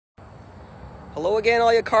Hello again,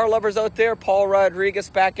 all you car lovers out there. Paul Rodrigues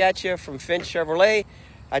back at you from Finch Chevrolet.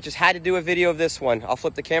 I just had to do a video of this one. I'll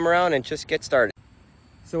flip the camera around and just get started.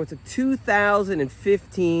 So it's a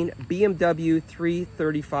 2015 BMW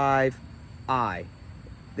 335i.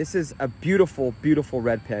 This is a beautiful, beautiful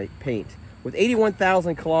red paint. With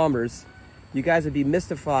 81,000 kilometers, you guys would be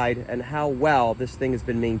mystified at how well this thing has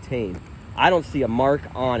been maintained. I don't see a mark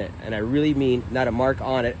on it, and I really mean not a mark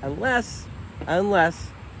on it, unless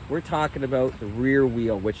we're talking about the rear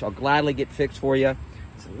wheel, which I'll gladly get fixed for you.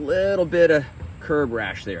 It's a little bit of curb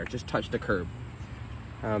rash there, just touched the curb.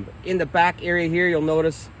 In the back area here, you'll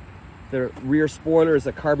notice the rear spoiler is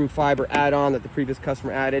a carbon fiber add-on that the previous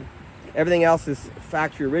customer added. Everything else is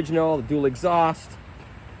factory original, the dual exhaust,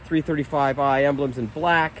 335i emblems in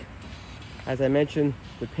black. As I mentioned,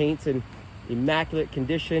 the paint's in immaculate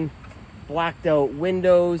condition, blacked out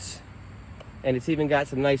windows, and it's even got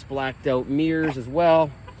some nice blacked out mirrors as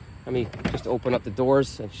well. Let me just open up the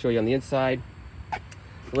doors and show you on the inside.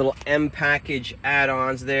 Little M package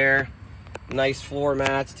add-ons there. Nice floor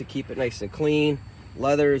mats to keep it nice and clean.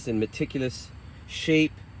 Leathers in meticulous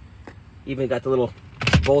shape. Even got the little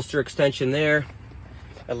bolster extension there.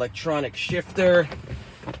 Electronic shifter.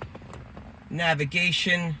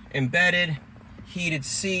 Navigation embedded. Heated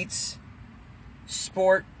seats.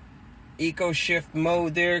 Sport. Eco shift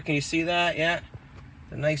mode there. Can you see that? Yeah.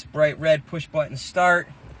 The nice bright red push button start.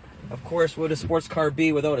 Of course, what would a sports car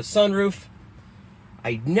be without a sunroof?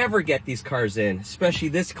 I never get these cars in, especially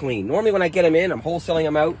this clean. Normally when I get them in, I'm wholesaling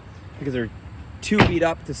them out because they're too beat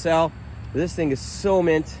up to sell. But this thing is so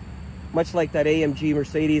mint, much like that AMG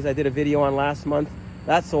Mercedes I did a video on last month.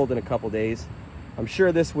 That sold in a couple days. I'm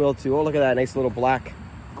sure this will too. Oh, look at that nice little black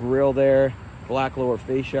grille there, black lower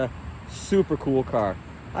fascia. Super cool car.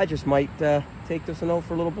 I just might take this one out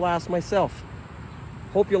for a little blast myself.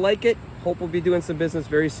 Hope you like it. Hope we'll be doing some business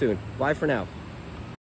very soon. Bye for now.